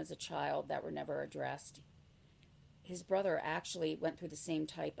happened to him as a child that were never addressed. His brother actually went through the same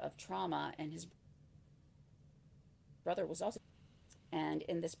type of trauma, and his brother was also. And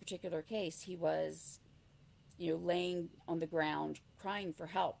in this particular case, he was, laying on the ground crying for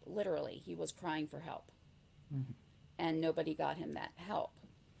help. Literally, he was crying for help. Mm-hmm. And nobody got him that help.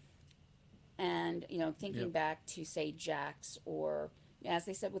 And, thinking Yep. back to, say, Jax, or as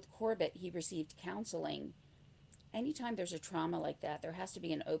they said with Corbett, he received counseling. Anytime there's a trauma like that, there has to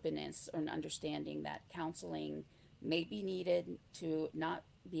be an openness or an understanding that counseling may be needed, to not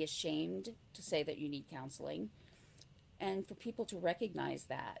be ashamed to say that you need counseling, and for people to recognize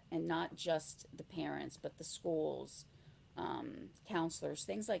that, and not just the parents, but the schools, counselors,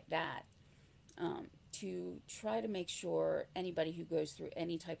 things like that, to try to make sure anybody who goes through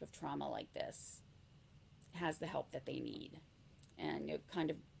any type of trauma like this has the help that they need. And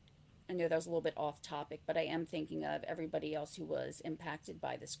I know that was a little bit off topic, but I am thinking of everybody else who was impacted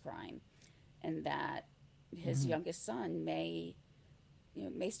by this crime, and that his Mm-hmm. youngest son may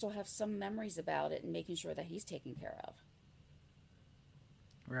still have some memories about it, and making sure that he's taken care of.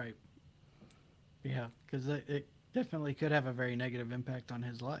 Right. Yeah, because it definitely could have a very negative impact on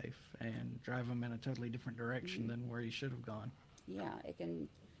his life and drive him in a totally different direction than where he should have gone. Yeah,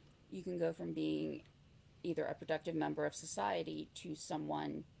 you can go from being either a productive member of society to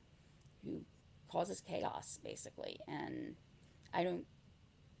someone who causes chaos, basically. And I don't,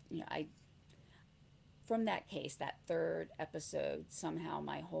 I from that case, that third episode, somehow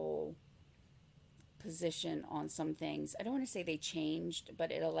my whole position on some things, I don't want to say they changed,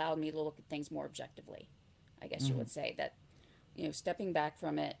 but it allowed me to look at things more objectively. I guess you Mm-hmm. would say that, stepping back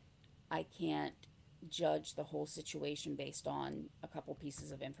from it, I can't judge the whole situation based on a couple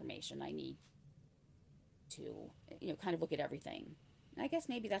pieces of information. I need to, kind of look at everything. And I guess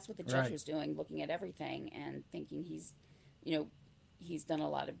maybe that's what the judge Right. was doing, looking at everything and thinking you know, he's done a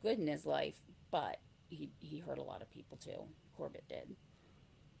lot of good in his life, but he hurt a lot of people too. Corbett did.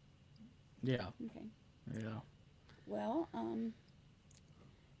 Yeah. Okay. Yeah. Well,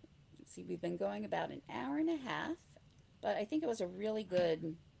 let's see, we've been going about an hour and a half, but I think it was a really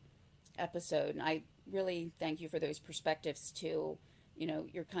good episode, and I really thank you for those perspectives too.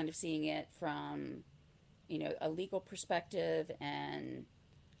 You're kind of seeing it from, a legal perspective, and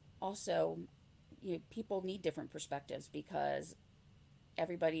also, people need different perspectives because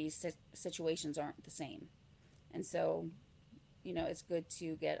everybody's situations aren't the same. And so, it's good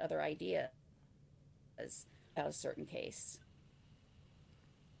to get other ideas about a certain case.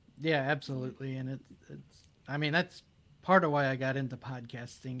 Yeah, absolutely. And it's I mean, that's part of why I got into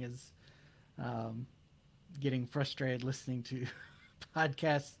podcasting is um, getting frustrated listening to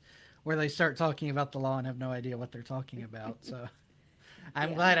podcasts where they start talking about the law and have no idea what they're talking about. So I'm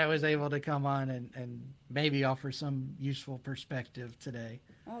Yeah. glad I was able to come on and maybe offer some useful perspective today.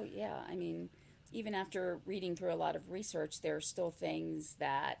 Oh, yeah. I mean, even after reading through a lot of research, there are still things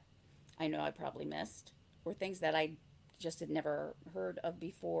that I know I probably missed, or things that I just had never heard of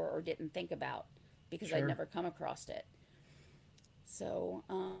before or didn't think about because I'd Sure. never come across it. So,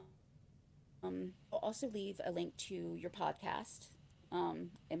 I'll also leave a link to your podcast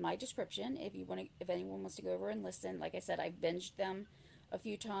in my description if anyone wants to go over and listen. Like I said, I've binged them a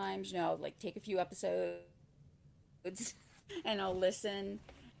few times. Like take a few episodes and I'll listen.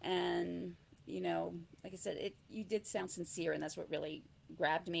 And like I said, you did sound sincere, and that's what really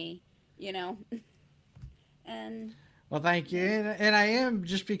grabbed me. You know, and Well, thank you. And I am,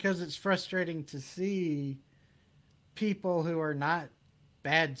 just because it's frustrating to see people who are not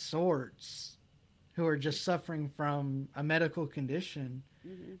bad sorts, who are just suffering from a medical condition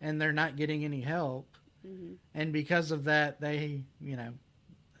mm-hmm, and they're not getting any help. mm-hmm, And because of that, they,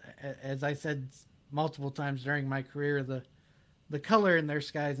 as I said multiple times during my career, the color in their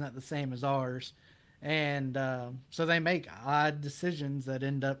sky is not the same as ours. And so they make odd decisions that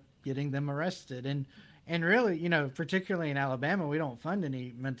end up getting them arrested. And really, particularly in Alabama, we don't fund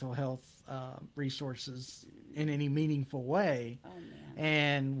any mental health resources in any meaningful way. oh man,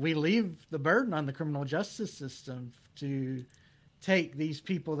 And we leave the burden on the criminal justice system to take these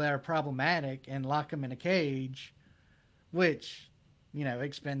people that are problematic and lock them in a cage, which,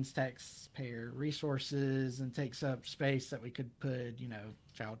 expends taxpayer resources and takes up space that we could put,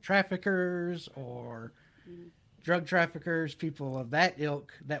 child traffickers or mm-hmm, drug traffickers, people of that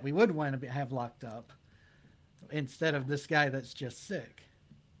ilk that we would want to have locked up, instead of this guy that's just sick.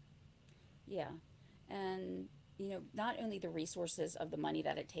 yeah, and not only the resources of the money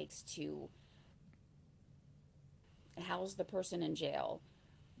that it takes to house the person in jail,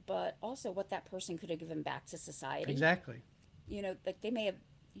 but also what that person could have given back to society. Exactly. Like they may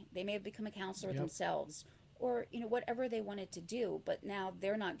have become a counselor Yep. themselves, or whatever they wanted to do, but now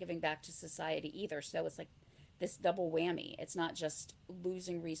they're not giving back to society either. So it's like this double whammy. It's not just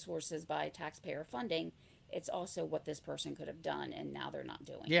losing resources by taxpayer funding, it's also what this person could have done and now they're not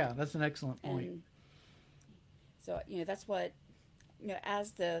doing. Yeah, that's an excellent point. And so, that's what,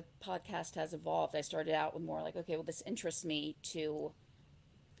 as the podcast has evolved, I started out with more like, okay, well, this interests me to,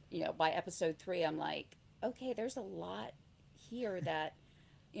 by episode 3, I'm like, okay, there's a lot here that,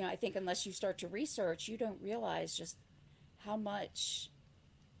 I think unless you start to research, you don't realize just how much,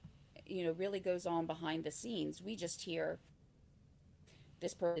 really goes on behind the scenes. We just hear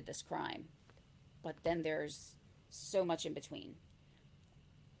this person did this crime, but then there's so much in between.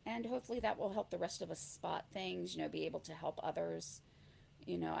 And hopefully that will help the rest of us spot things, be able to help others.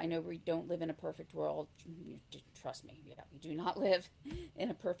 I know we don't live in a perfect world. Trust me, yeah, we do not live in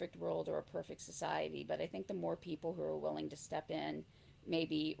a perfect world or a perfect society. But I think the more people who are willing to step in,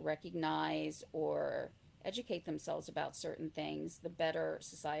 maybe recognize or educate themselves about certain things, the better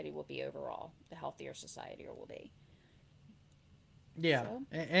society will be overall, the healthier society will be. Yeah, So,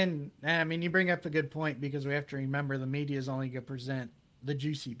 and I mean, you bring up a good point because we have to remember the media is only going to present the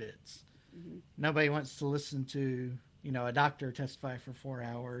juicy bits. mm-hmm, Nobody wants to listen to a doctor testify for 4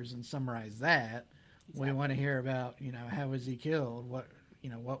 hours and summarize that. We want to exactly. hear about how was he killed,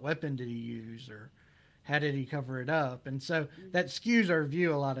 what weapon did he use, or how did he cover it up, and so that Mm-hmm, skews our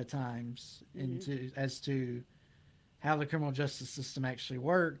view a lot of times mm-hmm, into as to how the criminal justice system actually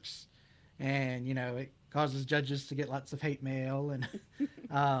works, and it causes judges to get lots of hate mail and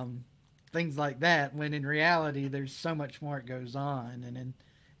um, things like that. When in reality, there's so much more that goes on, and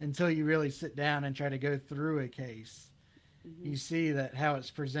until you really sit down and try to go through a case, mm-hmm, you see that how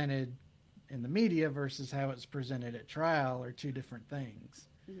it's presented in the media versus how it's presented at trial are two different things.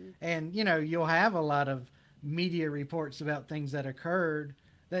 mm-hmm, And you'll have a lot of media reports about things that occurred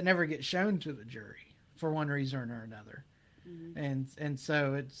that never get shown to the jury for one reason or another. mm-hmm. And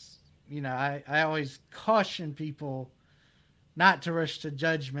so it's I always caution people not to rush to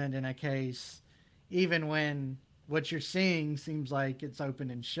judgment in a case, even when what you're seeing seems like it's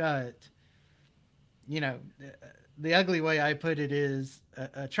open and shut. you know the ugly way I put it is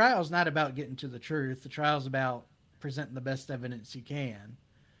a trial is not about getting to the truth. The trial is about presenting the best evidence you can.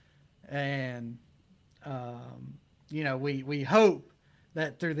 And we hope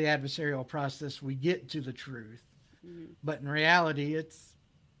that through the adversarial process we get to the truth, Mm-hmm. but in reality it's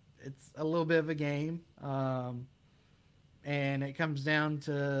a little bit of a game, and it comes down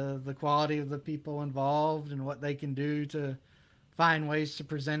to the quality of the people involved and what they can do to find ways to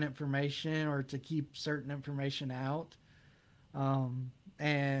present information or to keep certain information out.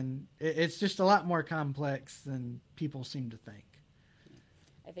 And it's just a lot more complex than people seem to think.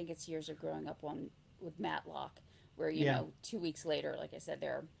 I think it's years of growing up on with Matlock, where Yeah. 2 weeks later, like I said,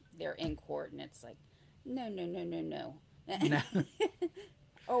 they're in court, and it's like, no, no, no, no, no. No,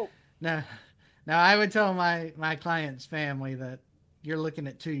 Oh, no, no. I would tell my client's family that you're looking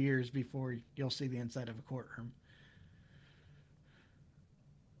at 2 years before you'll see the inside of a courtroom.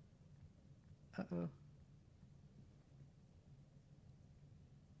 Uh-oh.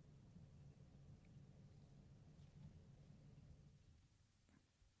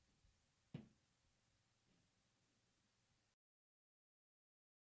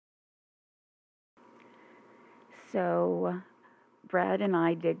 so Brad and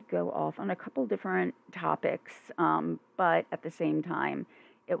I did go off on a couple different topics, but at the same time,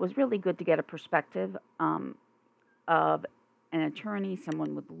 it was really good to get a perspective of an attorney,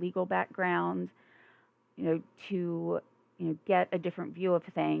 someone with legal background, to get a different view of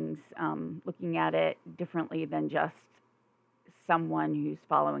things, looking at it differently than just someone who's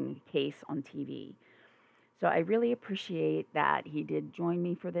following a case on TV. So I really appreciate that he did join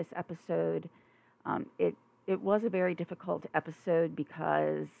me for this episode. It was a very difficult episode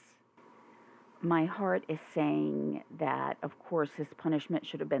because my heart is saying that, of course, his punishment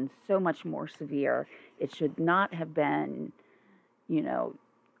should have been so much more severe. It should not have been, you know,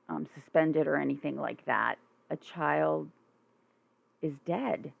 suspended or anything like that. A child is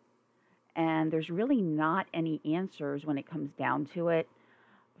dead, and there's really not any answers when it comes down to it.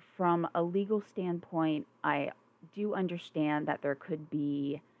 From a legal standpoint, I do understand that there could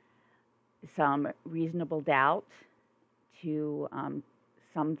be some reasonable doubt to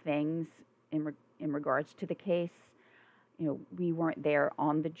some things in regards to the case. We weren't there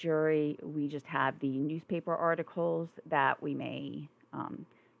on the jury. We just have the newspaper articles that we may,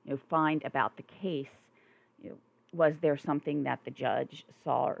 find about the case. was there something that the judge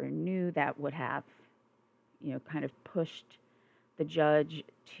saw or knew that would have, kind of pushed the judge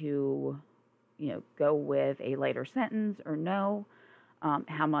to, go with a lighter sentence or no?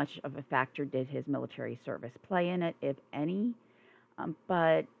 How much of a factor did his military service play in it, if any?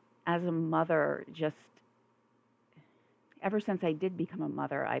 But as a mother, just ever since I did become a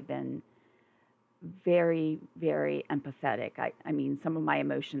mother, I've been very, very empathetic. I mean, some of my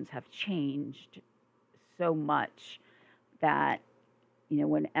emotions have changed so much that,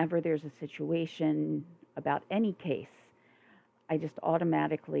 whenever there's a situation about any case, I just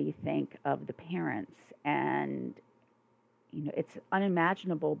automatically think of the parents. And, it's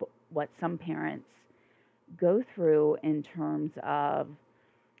unimaginable what some parents go through in terms of,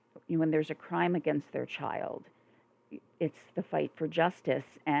 when there's a crime against their child. It's the fight for justice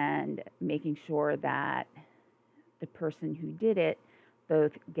and making sure that the person who did it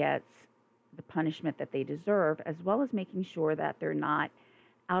both gets the punishment that they deserve, as well as making sure that they're not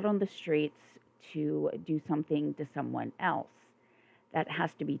out on the streets to do something to someone else. That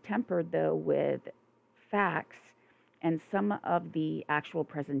has to be tempered, though, with facts and some of the actual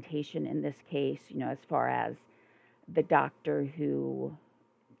presentation in this case, as far as the doctor who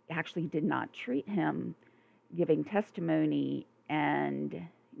actually did not treat him giving testimony, and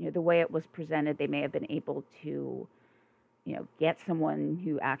the way it was presented, they may have been able to get someone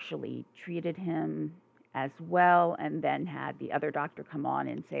who actually treated him as well, and then had the other doctor come on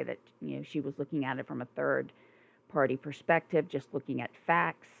and say that she was looking at it from a third party perspective, just looking at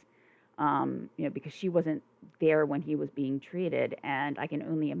facts, because she wasn't there when he was being treated. And I can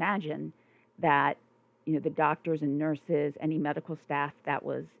only imagine that the doctors and nurses, any medical staff that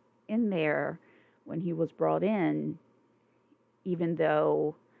was in there when he was brought in, even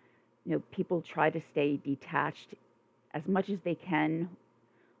though people try to stay detached as much as they can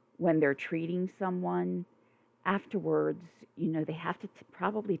when they're treating someone, afterwards, they have to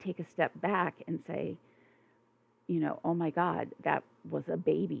probably take a step back and say, oh my God, that was a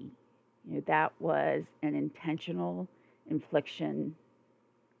baby. That was an intentional infliction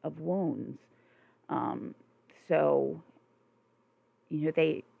of wounds. So,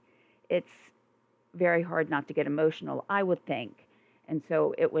 it's very hard not to get emotional, I would think. And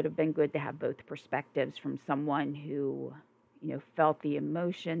so it would have been good to have both perspectives from someone who, felt the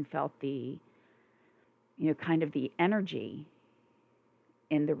emotion, felt the, kind of the energy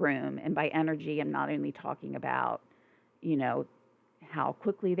in the room. And by energy, I'm not only talking about, how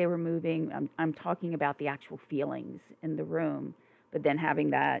quickly they were moving. I'm talking about the actual feelings in the room, but then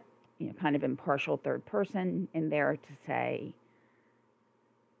having that, kind of impartial third person in there to say,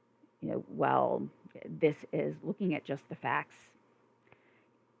 well, this is looking at just the facts.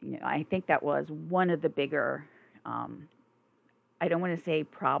 I think that was one of the bigger, I don't want to say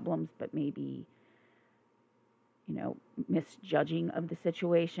problems, but maybe, misjudging of the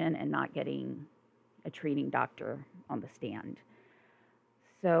situation and not getting a treating doctor on the stand.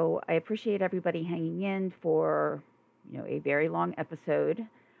 So I appreciate everybody hanging in for, a very long episode,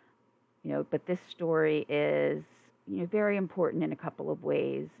 but this story is, very important in a couple of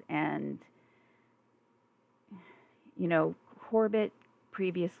ways. And, Corbett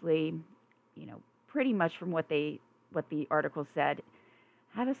previously, pretty much from what the article said,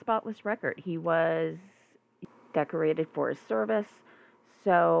 had a spotless record. He was decorated for his service.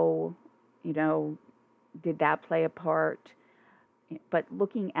 So, did that play a part? But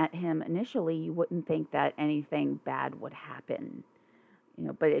looking at him initially, you wouldn't think that anything bad would happen.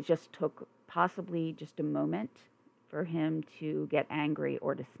 But it just took possibly just a moment for him to get angry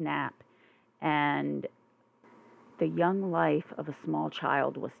or to snap. And the young life of a small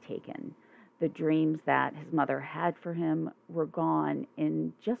child was taken. The dreams that his mother had for him were gone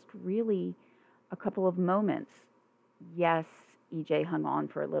in just really a couple of moments. Yes, EJ hung on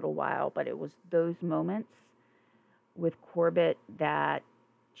for a little while, but it was those moments with Corbett that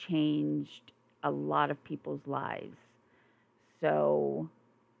changed a lot of people's lives. So,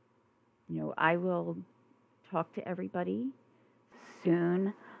 I will talk to everybody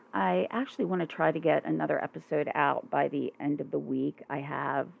soon. I actually want to try to get another episode out by the end of the week. I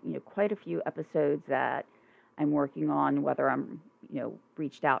have, quite a few episodes that I'm working on, whether I'm,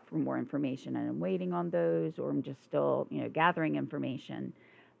 reached out for more information and I'm waiting on those, or I'm just still, gathering information.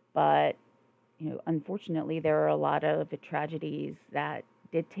 But, unfortunately, there are a lot of tragedies that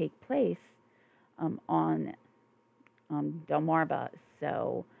did take place on Delmarva.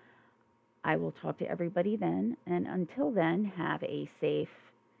 So I will talk to everybody then. And until then, have a safe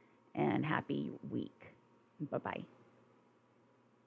and happy week. Bye-bye.